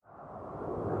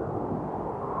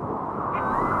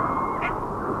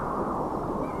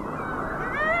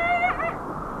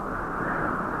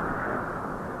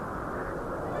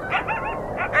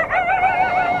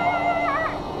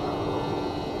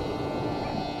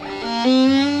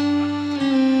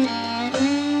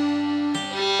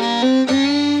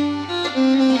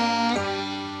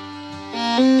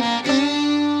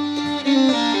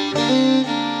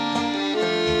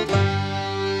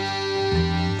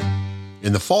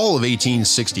fall of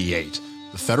 1868,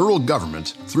 the federal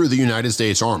government, through the United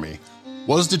States Army,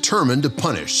 was determined to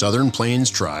punish Southern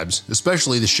Plains tribes,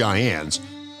 especially the Cheyennes,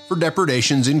 for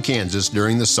depredations in Kansas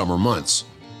during the summer months.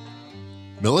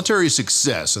 Military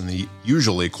success in the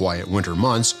usually quiet winter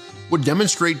months would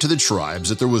demonstrate to the tribes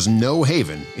that there was no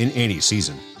haven in any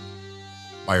season.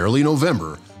 By early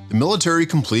November, the military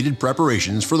completed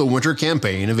preparations for the winter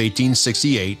campaign of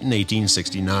 1868 and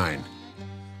 1869,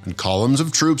 and columns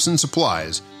of troops and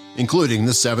supplies, including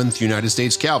the 7th United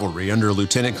States Cavalry under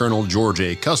Lieutenant Colonel George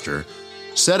A. Custer,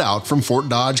 set out from Fort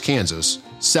Dodge, Kansas,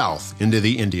 south into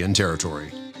the Indian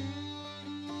Territory.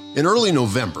 In early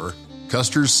November,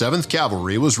 Custer's 7th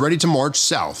Cavalry was ready to march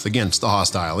south against the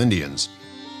hostile Indians.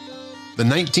 The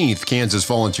 19th Kansas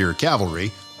Volunteer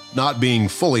Cavalry, not being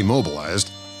fully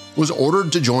mobilized, was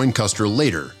ordered to join Custer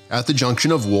later at the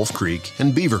junction of Wolf Creek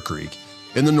and Beaver Creek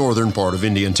in the northern part of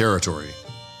Indian Territory.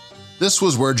 This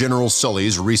was where General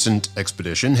Sully's recent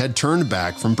expedition had turned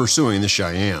back from pursuing the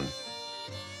Cheyenne.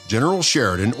 General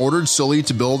Sheridan ordered Sully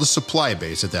to build a supply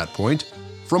base at that point,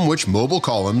 from which mobile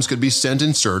columns could be sent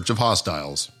in search of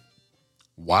hostiles.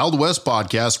 Wild West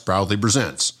Podcast proudly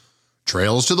presents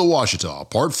Trails to the Washita,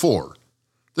 Part 4,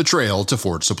 The Trail to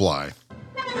Fort Supply.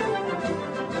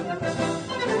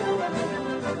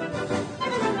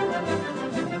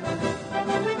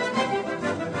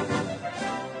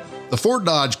 The Fort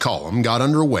Dodge column got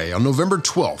underway on November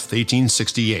 12,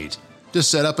 1868, to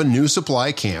set up a new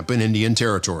supply camp in Indian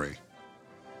Territory.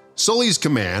 Sully's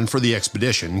command for the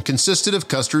expedition consisted of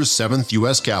Custer's 7th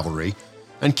U.S. Cavalry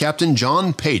and Captain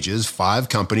John Page's 5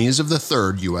 companies of the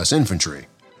 3rd U.S. Infantry.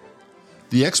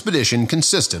 The expedition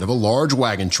consisted of a large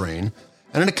wagon train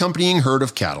and an accompanying herd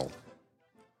of cattle.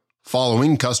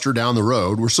 Following Custer down the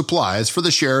road were supplies for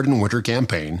the Sheridan winter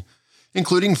campaign,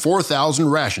 including 4,000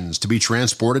 rations to be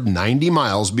transported 90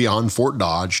 miles beyond Fort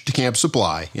Dodge to Camp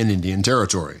Supply in Indian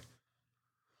Territory.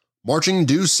 Marching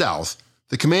due south,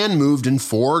 the command moved in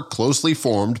 4 closely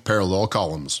formed parallel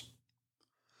columns.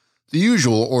 The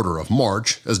usual order of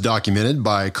march, as documented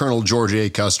by Colonel George A.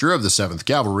 Custer of the 7th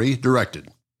Cavalry, directed.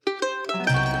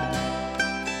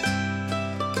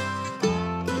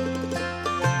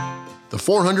 The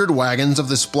 400 wagons of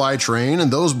the supply train and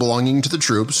those belonging to the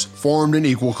troops formed in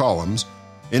equal columns.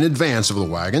 In advance of the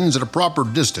wagons, at a proper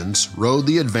distance, rode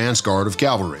the advance guard of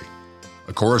cavalry.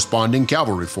 A corresponding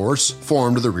cavalry force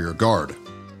formed the rear guard.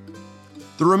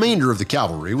 The remainder of the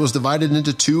cavalry was divided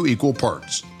into 2 equal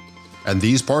parts, and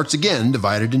these parts again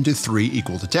divided into 3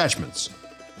 equal detachments.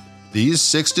 These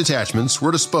 6 detachments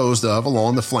were disposed of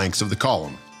along the flanks of the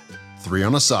column, 3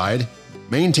 on a side,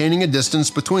 maintaining a distance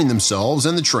between themselves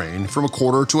and the train from a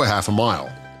quarter to a half a mile,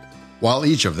 while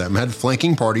each of them had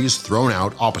flanking parties thrown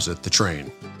out opposite the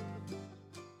train.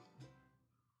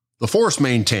 The force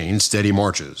maintained steady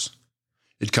marches.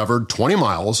 It covered 20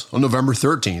 miles on November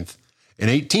 13th and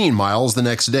 18 miles the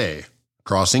next day,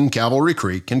 crossing Cavalry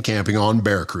Creek and camping on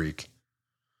Bear Creek.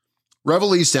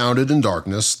 Reveille sounded in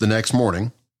darkness the next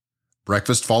morning.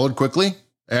 Breakfast followed quickly,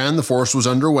 and the force was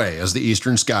underway as the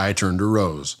eastern sky turned to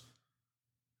rose.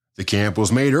 The camp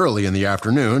was made early in the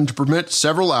afternoon to permit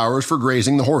several hours for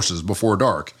grazing the horses before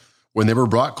dark, when they were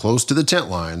brought close to the tent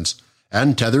lines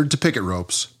and tethered to picket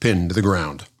ropes pinned to the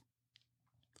ground.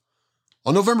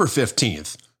 On November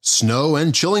 15th, snow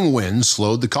and chilling winds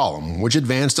slowed the column, which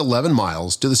advanced 11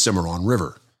 miles to the Cimarron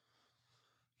River.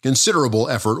 Considerable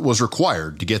effort was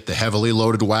required to get the heavily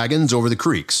loaded wagons over the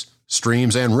creeks,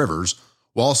 streams, and rivers,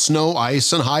 while snow,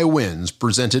 ice, and high winds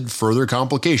presented further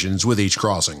complications with each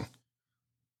crossing.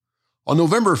 On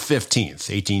November 15,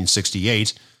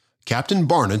 1868, Captain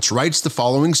Barnett writes the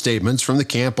following statements from the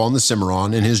camp on the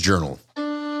Cimarron in his journal.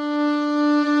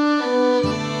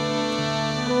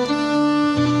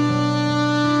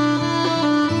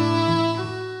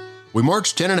 We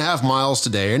marched 10.5 miles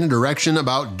today in a direction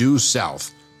about due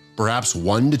south, perhaps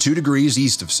 1 to 2 degrees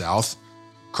east of south,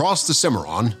 crossed the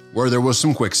Cimarron, where there was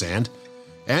some quicksand,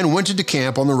 and went into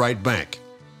camp on the right bank.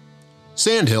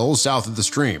 Sandhills south of the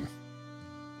stream.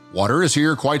 Water is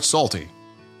here quite salty.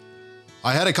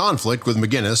 I had a conflict with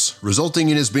McGinnis, resulting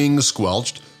in his being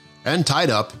squelched and tied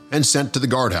up and sent to the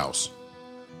guardhouse.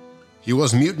 He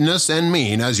was mutinous and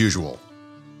mean as usual.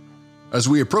 As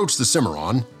we approached the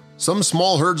Cimarron, some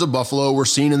small herds of buffalo were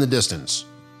seen in the distance.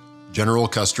 General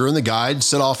Custer and the guide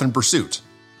set off in pursuit.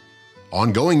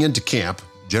 On going into camp,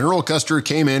 General Custer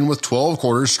came in with 12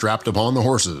 quarters strapped upon the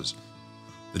horses.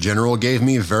 The general gave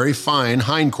me a very fine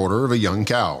hind quarter of a young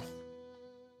cow.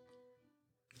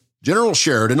 General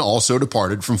Sheridan also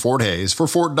departed from Fort Hays for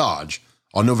Fort Dodge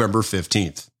on November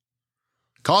 15th.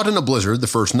 Caught in a blizzard the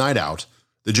first night out,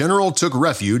 the general took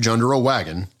refuge under a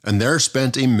wagon and there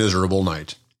spent a miserable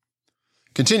night.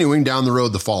 Continuing down the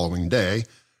road the following day,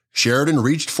 Sheridan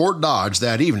reached Fort Dodge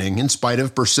that evening in spite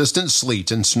of persistent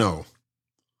sleet and snow.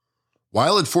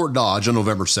 While at Fort Dodge on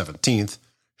November 17th,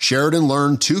 Sheridan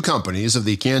learned 2 companies of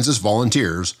the Kansas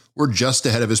Volunteers were just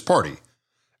ahead of his party,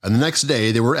 and the next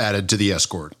day they were added to the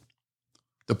escort.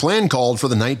 The plan called for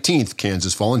the 19th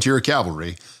Kansas Volunteer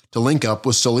Cavalry to link up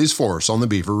with Sully's force on the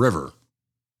Beaver River.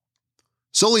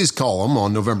 Sully's column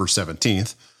on November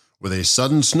 17th, with a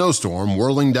sudden snowstorm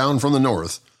whirling down from the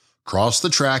north, crossed the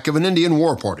track of an Indian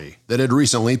war party that had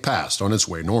recently passed on its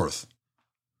way north.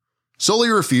 Sully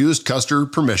refused Custer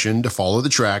permission to follow the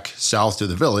track south to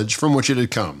the village from which it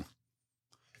had come.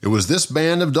 It was this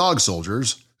band of dog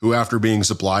soldiers who, after being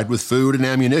supplied with food and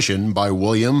ammunition by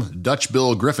William Dutch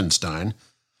Bill Griffenstein,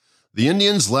 the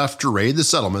Indians left to raid the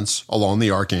settlements along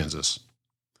the Arkansas.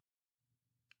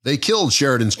 They killed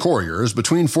Sheridan's couriers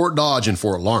between Fort Dodge and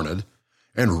Fort Larned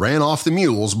and ran off the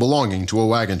mules belonging to a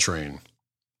wagon train.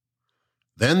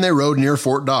 Then they rode near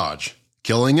Fort Dodge,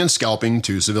 killing and scalping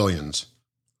 2 civilians.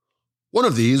 One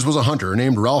of these was a hunter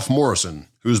named Ralph Morrison,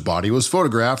 whose body was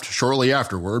photographed shortly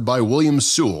afterward by William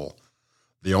Sewell,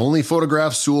 the only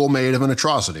photograph Sewell made of an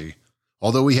atrocity,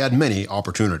 although he had many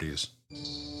opportunities.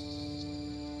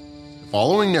 The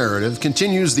following narrative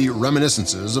continues the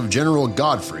reminiscences of General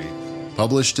Godfrey,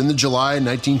 published in the July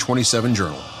 1927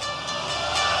 Journal.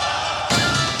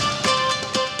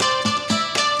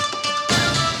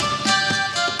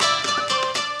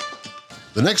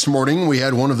 The next morning, we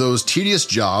had one of those tedious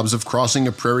jobs of crossing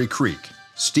a prairie creek,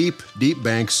 steep, deep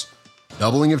banks,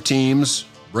 doubling of teams,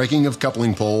 breaking of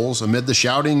coupling poles, amid the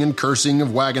shouting and cursing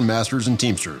of wagon masters and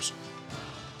teamsters.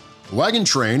 The wagon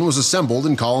train was assembled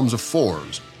in columns of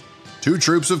 4s, 2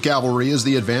 troops of cavalry as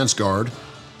the advance guard,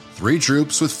 3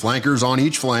 troops with flankers on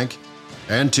each flank,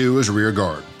 and 2 as rear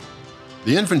guard.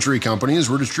 The infantry companies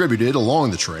were distributed along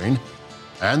the train,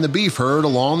 and the beef herd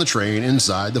along the train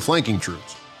inside the flanking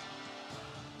troops.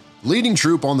 The leading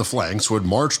troop on the flanks would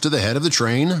march to the head of the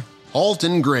train, halt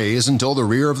and graze until the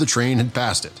rear of the train had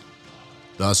passed it,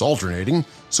 thus alternating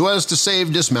so as to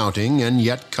save dismounting and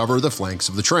yet cover the flanks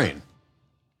of the train.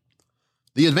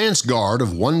 The advance guard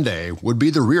of one day would be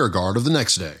the rear guard of the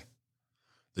next day.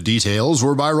 The details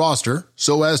were by roster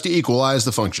so as to equalize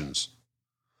the functions.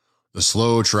 The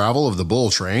slow travel of the bull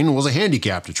train was a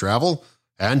handicap to travel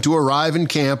and to arrive in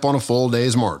camp on a full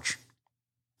day's march.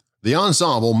 The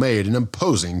ensemble made an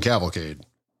imposing cavalcade.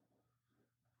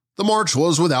 The march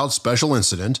was without special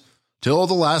incident till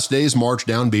the last day's march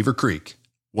down Beaver Creek,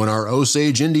 when our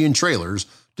Osage Indian trailers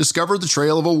discovered the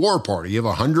trail of a war party of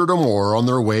 100 or more on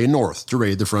their way north to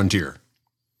raid the frontier.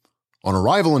 On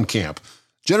arrival in camp,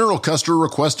 General Custer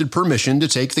requested permission to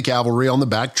take the cavalry on the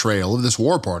back trail of this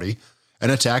war party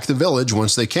and attack the village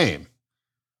whence they came.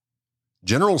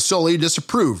 General Sully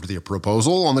disapproved the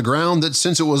proposal on the ground that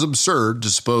since it was absurd to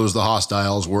suppose the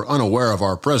hostiles were unaware of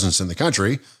our presence in the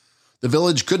country, the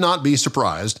village could not be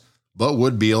surprised, but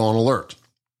would be on alert.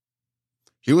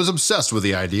 He was obsessed with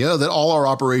the idea that all our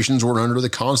operations were under the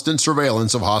constant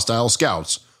surveillance of hostile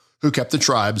scouts, who kept the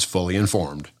tribes fully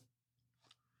informed.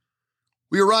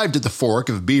 We arrived at the fork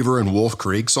of Beaver and Wolf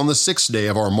Creeks on the 6th day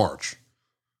of our march.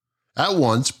 At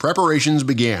once, preparations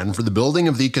began for the building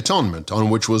of the cantonment on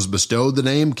which was bestowed the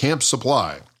name Camp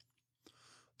Supply.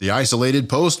 The isolated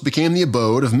post became the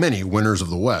abode of many winners of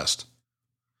the West.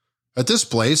 At this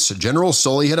place, General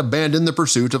Sully had abandoned the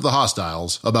pursuit of the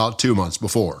hostiles about 2 months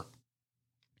before.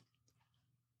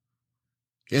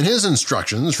 In his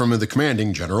instructions from the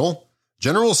commanding general,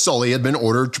 General Sully had been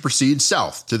ordered to proceed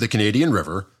south to the Canadian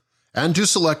River and to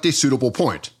select a suitable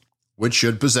point, which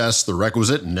should possess the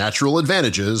requisite natural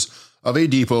advantages of a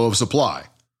depot of supply,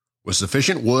 with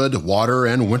sufficient wood, water,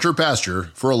 and winter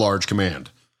pasture for a large command.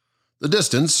 The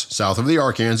distance south of the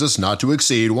Arkansas not to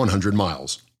exceed 100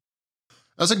 miles.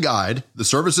 As a guide, the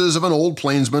services of an old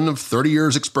plainsman of 30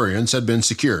 years' experience had been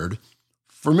secured,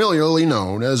 familiarly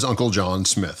known as Uncle John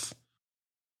Smith.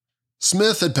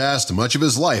 Smith had passed much of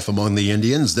his life among the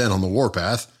Indians then on the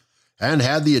warpath, and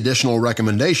had the additional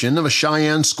recommendation of a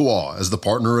Cheyenne squaw as the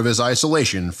partner of his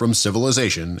isolation from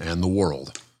civilization and the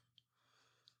world.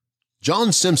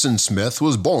 John Simpson Smith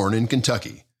was born in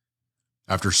Kentucky.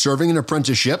 After serving an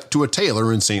apprenticeship to a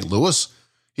tailor in St. Louis,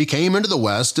 he came into the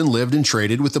West and lived and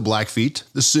traded with the Blackfeet,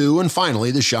 the Sioux, and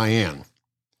finally the Cheyenne.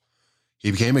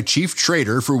 He became a chief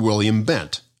trader for William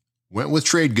Bent, went with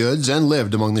trade goods, and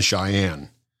lived among the Cheyenne.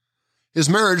 His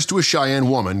marriage to a Cheyenne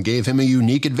woman gave him a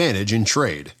unique advantage in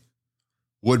trade.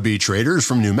 Would-be traders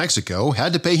from New Mexico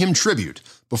had to pay him tribute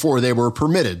before they were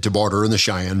permitted to barter in the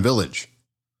Cheyenne village.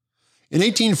 In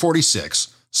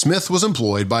 1846, Smith was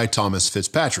employed by Thomas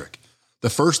Fitzpatrick, the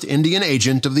first Indian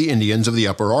agent of the Indians of the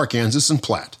Upper Arkansas and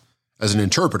Platte, as an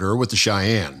interpreter with the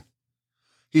Cheyenne.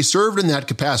 He served in that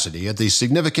capacity at the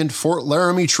significant Fort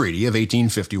Laramie Treaty of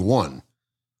 1851.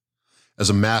 As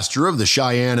a master of the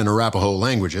Cheyenne and Arapaho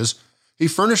languages, he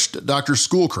furnished Dr.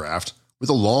 Schoolcraft with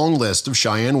a long list of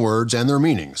Cheyenne words and their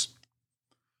meanings.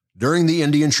 During the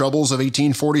Indian troubles of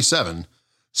 1847,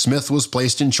 Smith was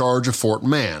placed in charge of Fort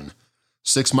Mann,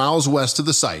 6 miles west of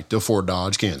the site of Fort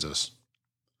Dodge, Kansas.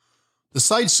 The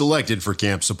site selected for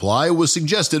Camp Supply was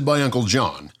suggested by Uncle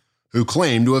John, who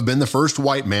claimed to have been the first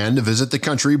white man to visit the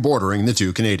country bordering the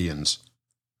two Canadians.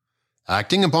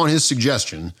 Acting upon his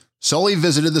suggestion, Sully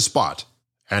visited the spot,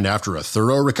 and after a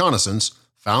thorough reconnaissance,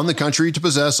 found the country to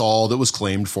possess all that was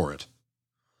claimed for it.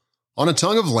 On a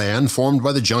tongue of land formed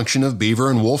by the junction of Beaver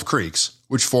and Wolf Creeks,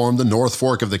 which formed the North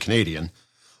Fork of the Canadian,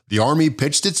 the Army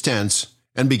pitched its tents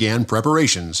and began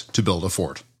preparations to build a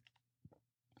fort.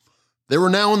 They were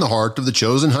now in the heart of the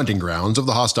chosen hunting grounds of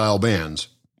the hostile bands.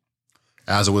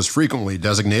 As it was frequently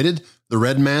designated, the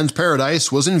Red Man's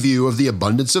Paradise was in view of the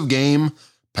abundance of game,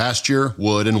 pasture,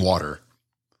 wood, and water.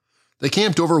 They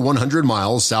camped over 100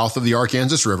 miles south of the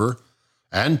Arkansas River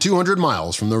and 200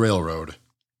 miles from the railroad.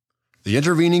 The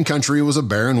intervening country was a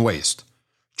barren waste,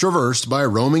 traversed by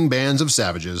roaming bands of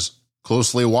savages,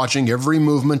 closely watching every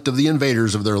movement of the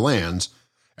invaders of their lands,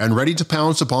 and ready to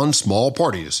pounce upon small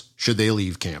parties should they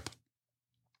leave camp.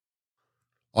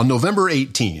 On November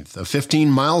 18th, a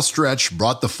 15-mile stretch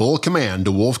brought the full command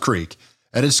to Wolf Creek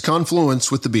at its confluence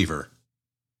with the Beaver.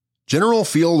 General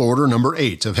Field Order No.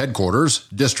 8 of Headquarters,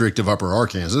 District of Upper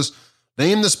Arkansas,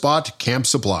 named the spot Camp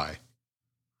Supply.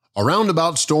 A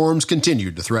roundabout storms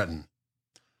continued to threaten.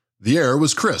 The air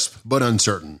was crisp but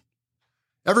uncertain.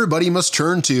 Everybody must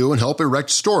turn to and help erect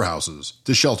storehouses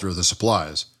to shelter the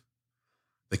supplies.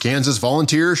 The Kansas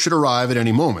volunteers should arrive at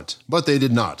any moment, but they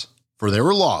did not, for they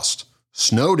were lost,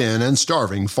 snowed in and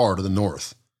starving far to the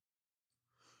north.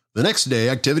 The next day,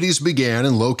 activities began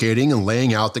in locating and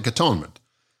laying out the cantonment,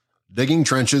 digging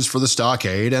trenches for the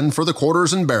stockade and for the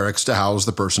quarters and barracks to house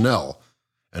the personnel,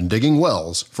 and digging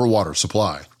wells for water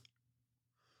supply.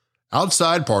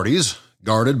 Outside parties,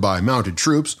 guarded by mounted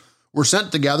troops, were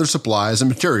sent to gather supplies and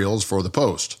materials for the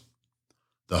post.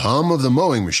 The hum of the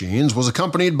mowing machines was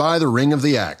accompanied by the ring of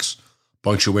the axe,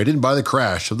 punctuated by the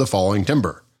crash of the falling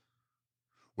timber.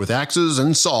 With axes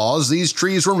and saws, these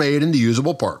trees were made into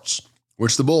usable parts,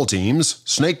 which the bull teams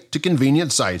snaked to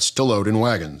convenient sites to load in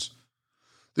wagons.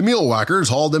 The mule whackers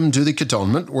hauled them to the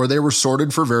cantonment where they were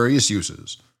sorted for various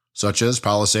uses, such as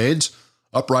palisades,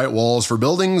 upright walls for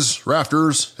buildings,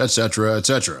 rafters, etc.,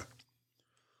 etc.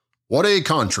 What a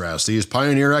contrast these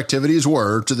pioneer activities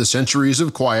were to the centuries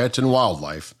of quiet and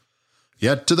wildlife,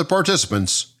 yet to the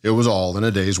participants it was all in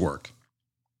a day's work.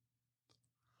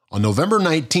 On November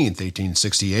 19,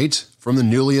 1868, from the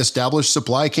newly established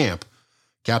supply camp,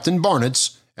 Captain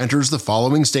Barnitz enters the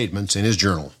following statements in his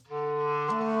journal.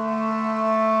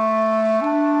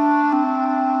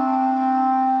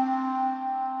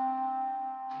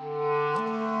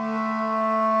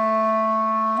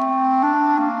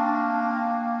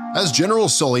 As General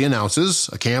Sully announces,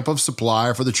 a camp of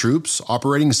supply for the troops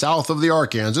operating south of the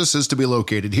Arkansas is to be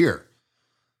located here.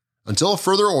 Until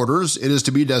further orders, it is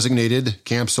to be designated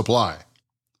Camp Supply.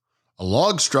 A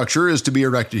log structure is to be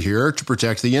erected here to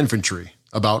protect the infantry,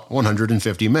 about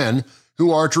 150 men,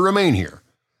 who are to remain here,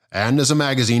 and as a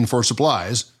magazine for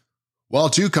supplies, while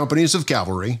 2 companies of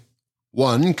cavalry,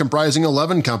 one comprising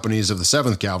 11 companies of the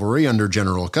 7th Cavalry under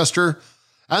General Custer,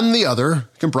 and the other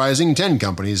comprising 10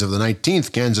 companies of the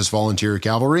 19th Kansas Volunteer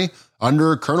Cavalry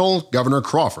under Colonel Governor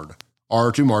Crawford,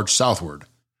 are to march southward,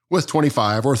 with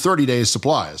 25 or 30 days'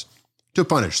 supplies, to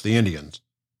punish the Indians.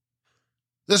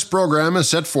 This program is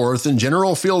set forth in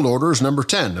General Field Orders No.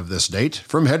 10 of this date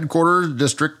from Headquarters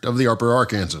District of the Upper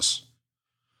Arkansas.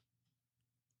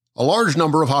 A large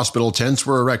number of hospital tents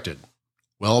were erected,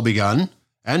 well begun,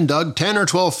 and dug 10 or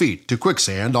 12 feet to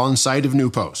quicksand on site of new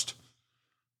post.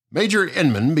 Major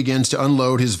Inman begins to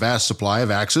unload his vast supply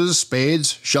of axes,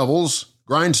 spades, shovels,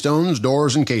 grindstones,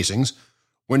 doors and casings,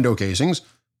 window casings,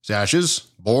 sashes,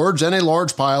 boards, and a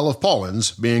large pile of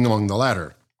paulins being among the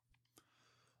latter.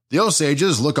 The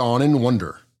Osages look on in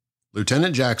wonder,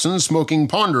 Lieutenant Jackson smoking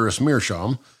ponderous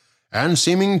meerschaum, and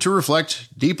seeming to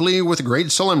reflect deeply with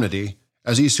great solemnity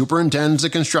as he superintends the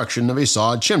construction of a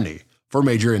sod chimney for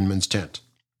Major Inman's tent.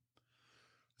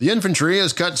 The infantry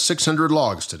has cut 600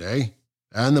 logs today,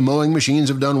 and the mowing machines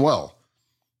have done well.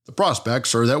 The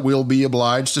prospects are that we'll be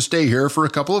obliged to stay here for a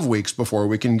couple of weeks before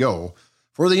we can go,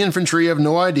 for the infantry have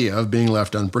no idea of being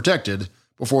left unprotected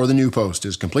before the new post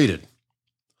is completed.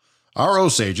 Our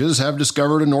Osages have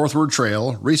discovered a northward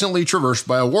trail recently traversed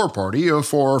by a war party of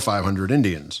 400 or 500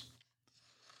 Indians.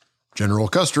 General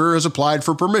Custer has applied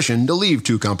for permission to leave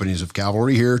 2 companies of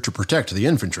cavalry here to protect the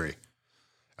infantry.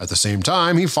 At the same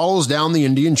time, he follows down the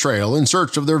Indian trail in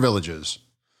search of their villages.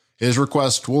 His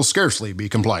request will scarcely be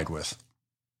complied with.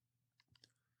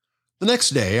 The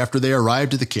next day after they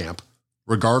arrived at the camp,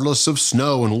 regardless of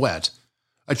snow and wet,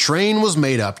 a train was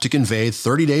made up to convey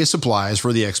 30-day supplies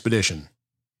for the expedition.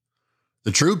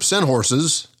 The troops and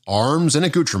horses, arms, and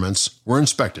accoutrements were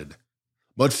inspected,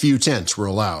 but few tents were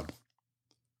allowed.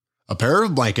 A pair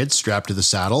of blankets strapped to the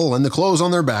saddle and the clothes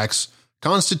on their backs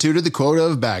constituted the quota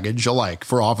of baggage alike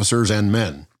for officers and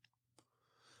men.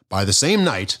 By the same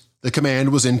night, the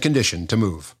command was in condition to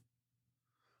move.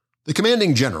 The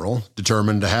commanding general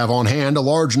determined to have on hand a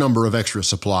large number of extra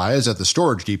supplies at the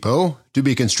storage depot to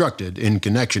be constructed in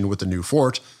connection with the new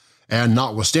fort, and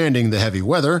notwithstanding the heavy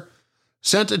weather,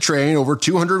 sent a train over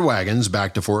 200 wagons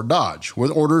back to Fort Dodge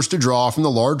with orders to draw from the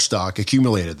large stock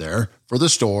accumulated there for the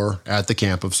store at the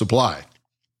camp of supply.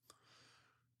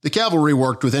 The cavalry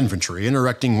worked with infantry in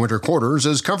erecting winter quarters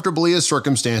as comfortably as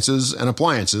circumstances and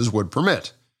appliances would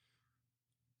permit.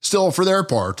 Still, for their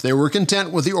part, they were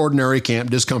content with the ordinary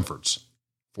camp discomforts,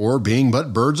 for being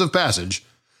but birds of passage,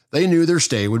 they knew their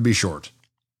stay would be short.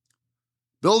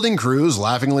 Building crews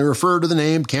laughingly referred to the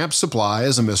name Camp Supply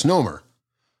as a misnomer.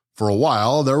 For a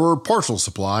while, there were partial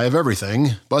supply of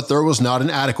everything, but there was not an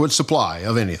adequate supply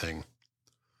of anything.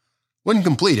 When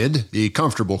completed, the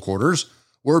comfortable quarters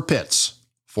were pits,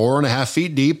 4.5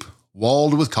 feet deep,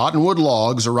 walled with cottonwood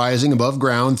logs arising above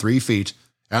ground 3 feet,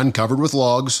 and covered with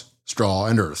logs, straw,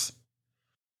 and earth.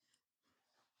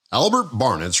 Albert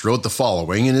Barnitz wrote the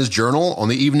following in his journal on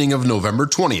the evening of November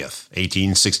 20th,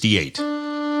 1868.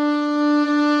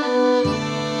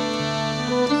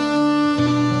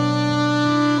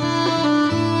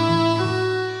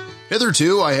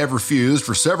 Hitherto I have refused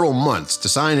for several months to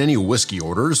sign any whiskey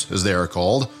orders, as they are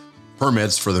called,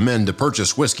 permits for the men to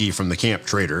purchase whiskey from the camp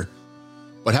trader.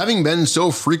 But having been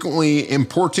so frequently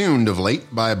importuned of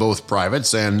late by both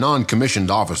privates and non-commissioned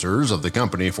officers of the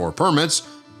company for permits,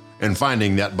 and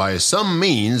finding that by some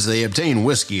means they obtain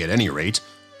whiskey at any rate,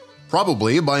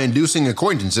 probably by inducing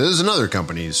acquaintances in other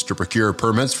companies to procure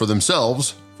permits for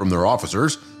themselves from their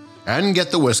officers, and get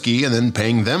the whiskey and then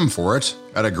paying them for it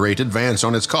at a great advance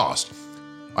on its cost,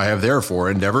 I have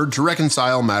therefore endeavored to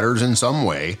reconcile matters in some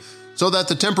way, so that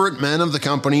the temperate men of the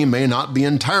company may not be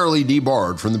entirely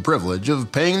debarred from the privilege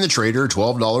of paying the trader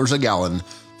 $12 a gallon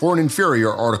for an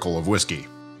inferior article of whiskey.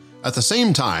 At the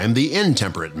same time, the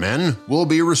intemperate men will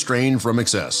be restrained from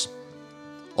excess.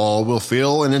 All will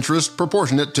feel an interest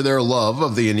proportionate to their love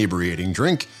of the inebriating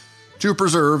drink to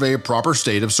preserve a proper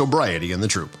state of sobriety in the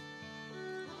troop.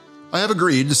 I have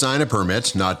agreed to sign a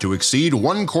permit not to exceed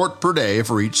 1 quart per day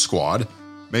for each squad,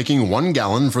 making 1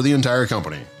 gallon for the entire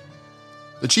company.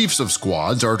 The chiefs of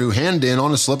squads are to hand in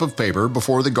on a slip of paper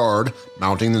before the guard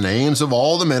mounting the names of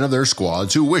all the men of their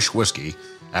squads who wish whiskey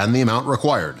and the amount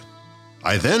required.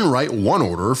 I then write 1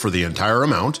 order for the entire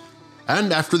amount,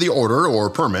 and after the order or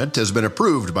permit has been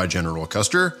approved by General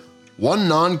Custer, 1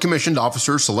 non-commissioned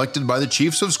officer selected by the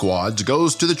chiefs of squads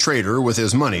goes to the trader with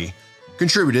his money,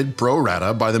 contributed pro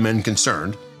rata by the men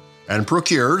concerned, and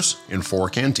procures, in 4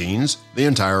 canteens, the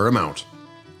entire amount.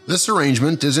 This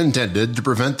arrangement is intended to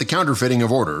prevent the counterfeiting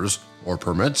of orders, or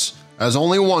permits, as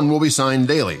only 1 will be signed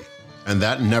daily, and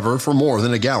that never for more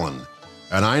than a gallon,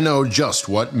 and I know just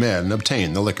what men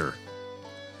obtain the liquor.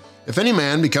 If any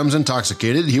man becomes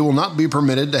intoxicated, he will not be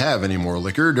permitted to have any more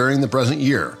liquor during the present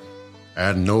year,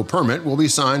 and no permit will be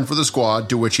signed for the squad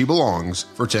to which he belongs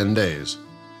for 10 days.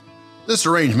 This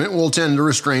arrangement will tend to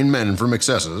restrain men from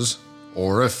excesses,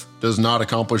 or if it does not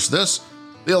accomplish this,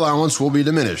 the allowance will be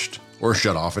diminished or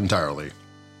shut off entirely.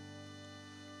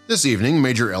 This evening,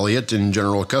 Major Elliott and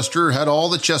General Custer had all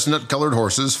the chestnut-colored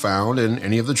horses found in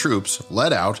any of the troops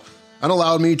led out and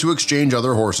allowed me to exchange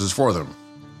other horses for them,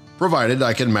 provided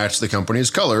I can match the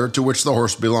company's color to which the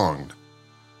horse belonged.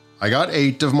 I got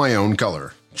 8 of my own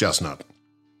color, chestnut.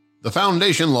 The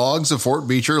foundation logs of Fort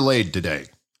Beecher laid today.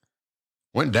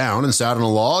 Went down and sat on a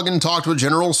log and talked with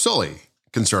General Sully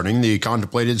concerning the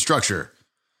contemplated structure.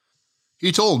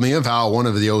 He told me of how one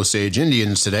of the Osage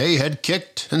Indians today had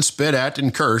kicked and spit at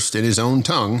and cursed in his own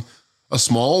tongue a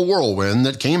small whirlwind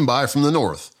that came by from the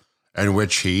north, and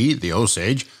which he, the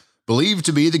Osage, believed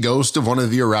to be the ghost of one of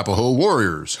the Arapaho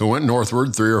warriors who went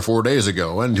northward 3 or 4 days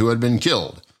ago and who had been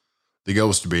killed, the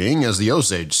ghost being, as the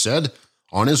Osage said,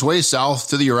 on his way south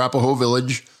to the Arapaho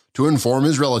village to inform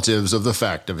his relatives of the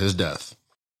fact of his death.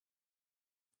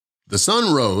 The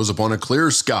sun rose upon a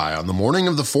clear sky on the morning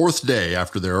of the 4th day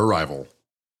after their arrival.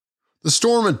 The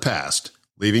storm had passed,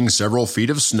 leaving several feet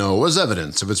of snow as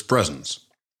evidence of its presence.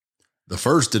 The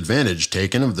first advantage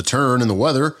taken of the turn in the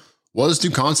weather was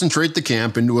to concentrate the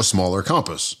camp into a smaller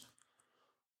compass.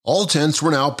 All tents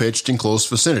were now pitched in close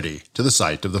vicinity to the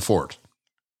site of the fort.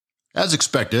 As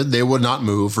expected, they would not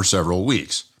move for several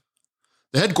weeks.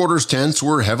 The headquarters tents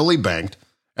were heavily banked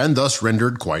and thus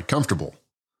rendered quite comfortable.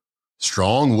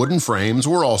 Strong wooden frames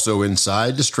were also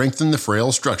inside to strengthen the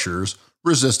frail structures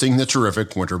resisting the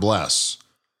terrific winter blasts.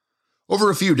 Over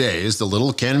a few days, the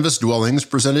little canvas dwellings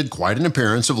presented quite an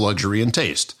appearance of luxury and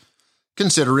taste,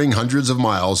 considering hundreds of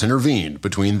miles intervened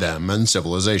between them and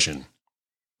civilization.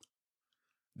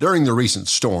 During the recent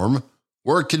storm,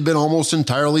 work had been almost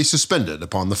entirely suspended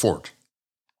upon the fort.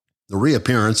 The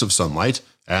reappearance of sunlight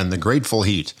and the grateful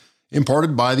heat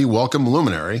imparted by the welcome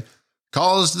luminary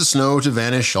caused the snow to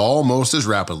vanish almost as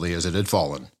rapidly as it had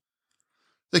fallen.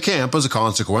 The camp, as a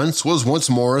consequence, was once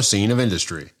more a scene of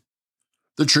industry.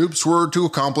 The troops were to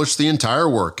accomplish the entire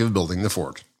work of building the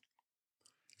fort.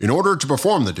 In order to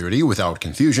perform the duty without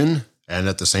confusion, and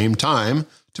at the same time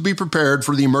to be prepared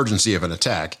for the emergency of an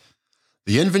attack,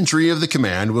 the infantry of the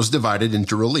command was divided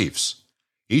into reliefs,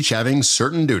 each having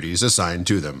certain duties assigned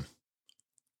to them.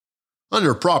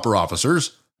 Under proper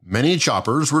officers, many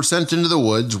choppers were sent into the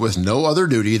woods with no other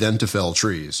duty than to fell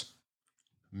trees.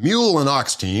 Mule and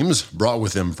ox teams, brought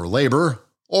with them for labor,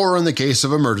 or in the case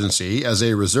of emergency as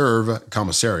a reserve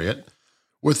commissariat,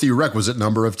 with the requisite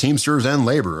number of teamsters and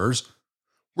laborers,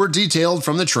 were detailed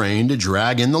from the train to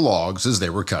drag in the logs as they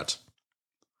were cut.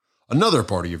 Another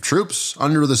party of troops,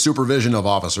 under the supervision of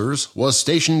officers, was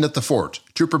stationed at the fort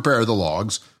to prepare the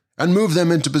logs and move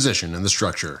them into position in the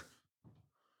structure.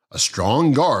 A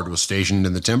strong guard was stationed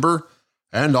in the timber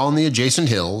and on the adjacent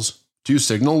hills to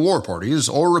signal war parties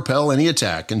or repel any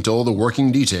attack until the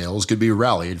working details could be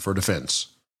rallied for defense.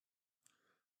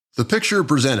 The picture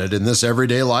presented in this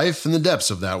everyday life in the depths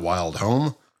of that wild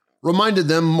home reminded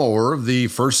them more of the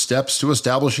first steps to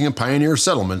establishing a pioneer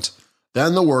settlement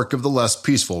than the work of the less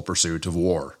peaceful pursuit of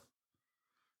war.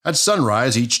 At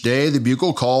sunrise each day, the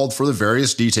bugle called for the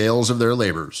various details of their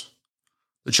labors.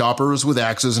 The choppers with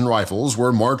axes and rifles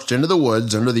were marched into the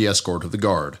woods under the escort of the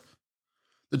guard.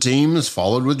 The teams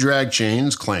followed with drag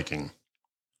chains clanking.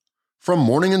 From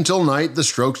morning until night, the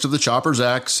strokes of the chopper's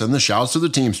axe and the shouts of the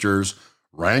teamsters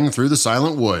rang through the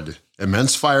silent wood,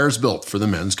 immense fires built for the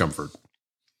men's comfort.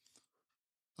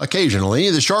 Occasionally,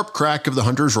 the sharp crack of the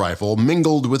hunter's rifle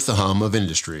mingled with the hum of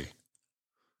industry.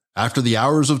 After the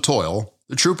hours of toil,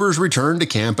 the troopers returned to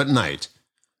camp at night,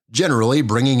 generally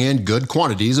bringing in good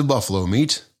quantities of buffalo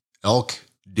meat, elk,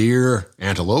 deer,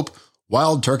 antelope,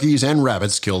 wild turkeys, and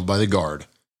rabbits killed by the guard.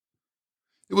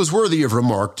 It was worthy of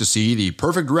remark to see the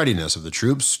perfect readiness of the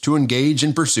troops to engage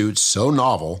in pursuits so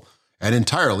novel and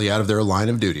entirely out of their line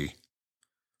of duty.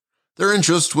 Their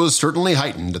interest was certainly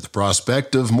heightened at the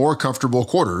prospect of more comfortable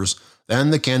quarters than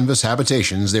the canvas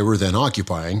habitations they were then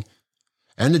occupying,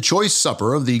 and a choice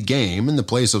supper of the game in the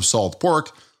place of salt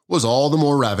pork was all the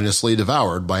more ravenously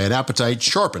devoured by an appetite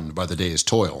sharpened by the day's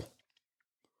toil.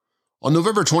 On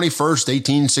November 21,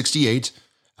 1868,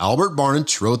 Albert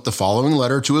Barnett wrote the following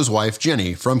letter to his wife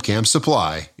Jenny from Camp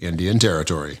Supply, Indian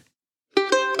Territory.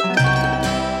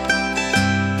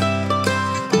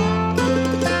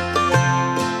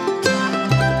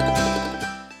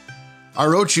 I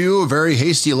wrote you a very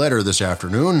hasty letter this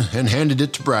afternoon and handed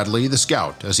it to Bradley, the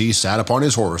scout, as he sat upon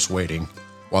his horse waiting,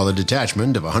 while a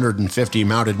detachment of 150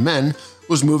 mounted men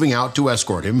was moving out to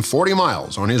escort him 40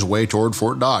 miles on his way toward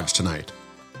Fort Dodge tonight.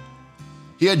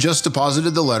 He had just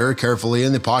deposited the letter carefully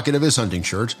in the pocket of his hunting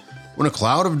shirt when a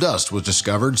cloud of dust was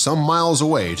discovered some miles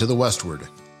away to the westward.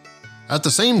 At the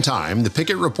same time, the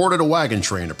picket reported a wagon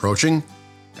train approaching,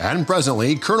 and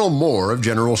presently Colonel Moore of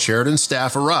General Sheridan's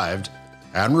staff arrived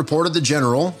and reported the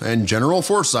General and General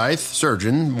Forsyth,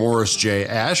 Surgeon Morris J.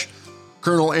 Ashe,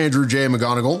 Colonel Andrew J.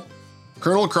 McGonigal,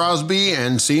 Colonel Crosby,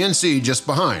 and CNC just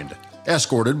behind,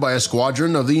 escorted by a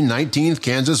squadron of the 19th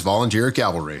Kansas Volunteer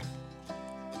Cavalry.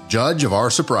 Judge of our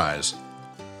surprise.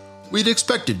 We'd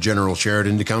expected General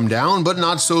Sheridan to come down, but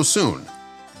not so soon.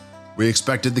 We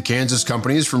expected the Kansas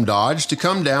companies from Dodge to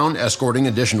come down escorting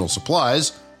additional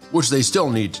supplies, which they still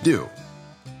need to do.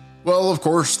 Well, of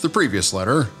course, the previous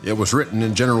letter, it was written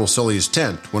in General Sully's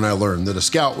tent when I learned that a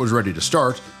scout was ready to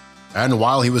start, and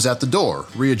while he was at the door,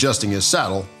 readjusting his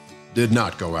saddle, did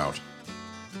not go out.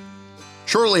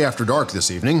 Shortly after dark this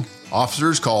evening,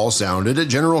 officer's call sounded at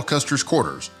General Custer's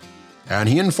quarters, and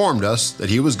he informed us that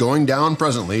he was going down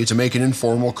presently to make an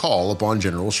informal call upon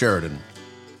General Sheridan.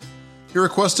 He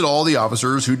requested all the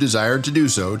officers who desired to do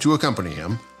so to accompany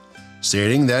him,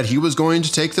 stating that he was going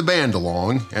to take the band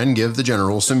along and give the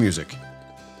general some music.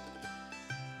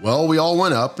 Well, we all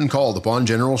went up and called upon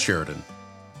General Sheridan.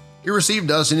 He received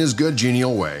us in his good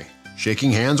genial way,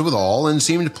 shaking hands with all, and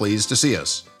seemed pleased to see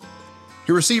us.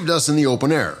 He received us in the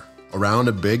open air, around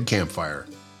a big campfire.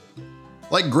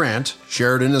 Like Grant,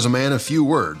 Sheridan is a man of few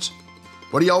words,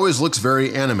 but he always looks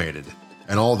very animated,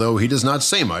 and although he does not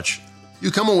say much, you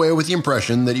come away with the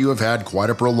impression that you have had quite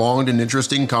a prolonged and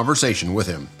interesting conversation with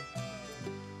him.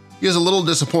 He is a little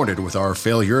disappointed with our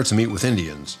failure to meet with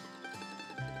Indians.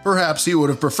 Perhaps he would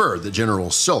have preferred that General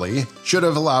Sully should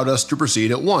have allowed us to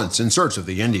proceed at once in search of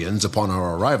the Indians upon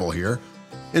our arrival here,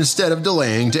 instead of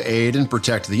delaying to aid and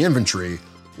protect the infantry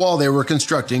while they were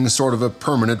constructing sort of a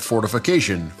permanent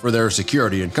fortification for their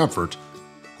security and comfort,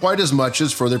 quite as much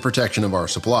as for the protection of our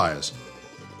supplies.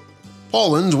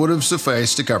 Paulins would have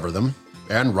sufficed to cover them,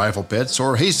 and rifle pits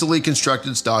or hastily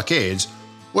constructed stockades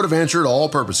would have answered all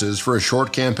purposes for a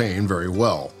short campaign very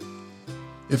well.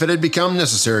 If it had become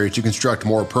necessary to construct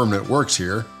more permanent works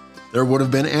here, there would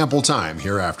have been ample time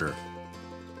hereafter.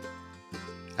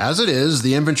 As it is,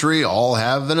 the infantry all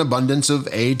have an abundance of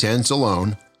A tents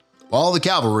alone, while the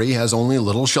cavalry has only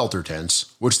little shelter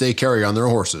tents, which they carry on their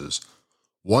horses,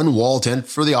 one wall tent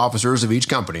for the officers of each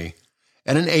company,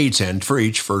 and an A tent for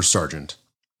each first sergeant.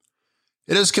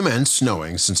 It has commenced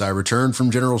snowing since I returned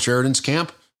from General Sheridan's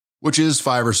camp, which is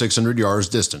 500 or 600 yards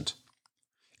distant.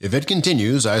 If it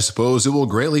continues, I suppose it will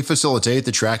greatly facilitate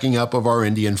the tracking up of our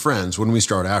Indian friends when we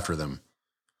start after them.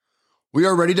 We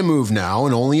are ready to move now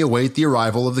and only await the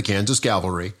arrival of the Kansas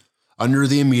cavalry, under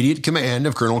the immediate command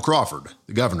of Colonel Crawford,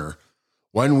 the governor,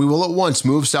 when we will at once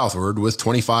move southward with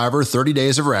 25 or 30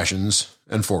 days of rations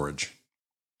and forage.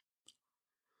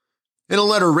 In a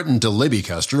letter written to Libby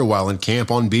Custer while in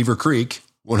camp on Beaver Creek,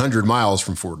 100 miles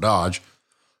from Fort Dodge,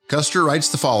 Custer writes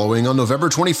the following on November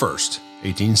 21st,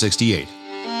 1868.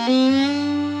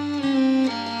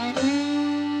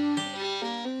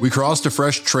 We crossed a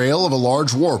fresh trail of a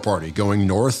large war party going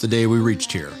north the day we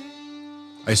reached here.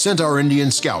 I sent our Indian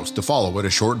scouts to follow it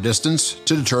a short distance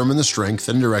to determine the strength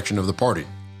and direction of the party.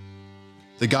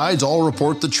 The guides all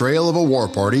report the trail of a war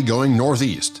party going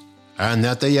northeast, and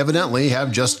that they evidently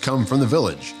have just come from the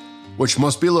village, which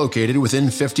must be located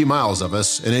within 50 miles of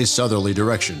us in a southerly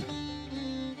direction.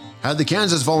 Had the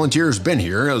Kansas volunteers been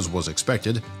here, as was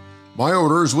expected, my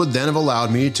orders would then have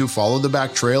allowed me to follow the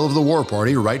back trail of the war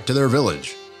party right to their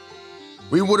village.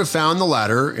 We would have found the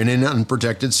latter in an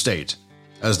unprotected state,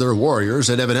 as their warriors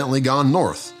had evidently gone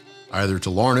north, either to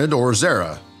Larned or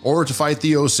Zara, or to fight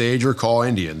the Osage or Kaw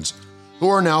Indians, who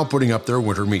are now putting up their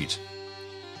winter meat.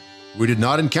 We did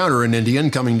not encounter an Indian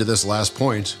coming to this last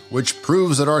point, which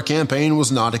proves that our campaign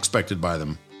was not expected by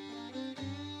them.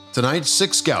 Tonight,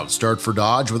 6 scouts start for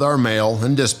Dodge with our mail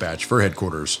and dispatch for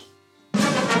headquarters.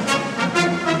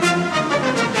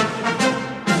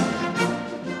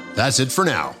 That's it for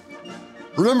now.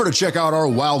 Remember to check out our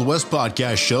Wild West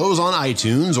Podcast shows on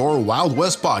iTunes or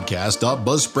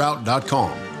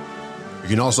wildwestpodcast.buzzsprout.com. You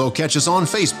can also catch us on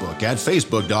Facebook at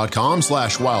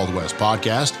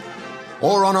facebook.com/wildwestpodcast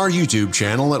or on our YouTube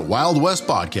channel at Wild West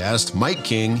Podcast, Mike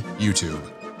King, YouTube.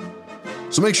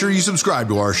 So make sure you subscribe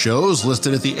to our shows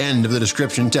listed at the end of the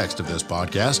description text of this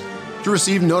podcast to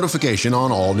receive notification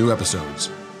on all new episodes.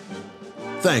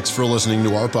 Thanks for listening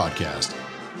to our podcast.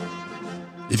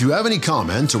 If you have any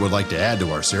comments or would like to add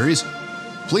to our series,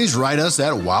 please write us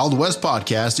at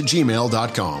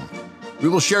wildwestpodcast@gmail.com. We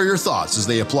will share your thoughts as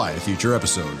they apply to future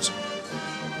episodes.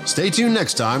 Stay tuned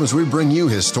next time as we bring you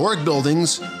historic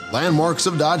buildings, landmarks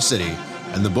of Dodge City,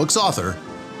 and the book's author,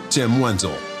 Tim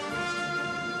Wenzel.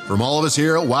 From all of us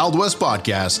here at Wild West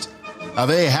Podcast, have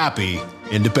a happy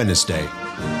Independence Day.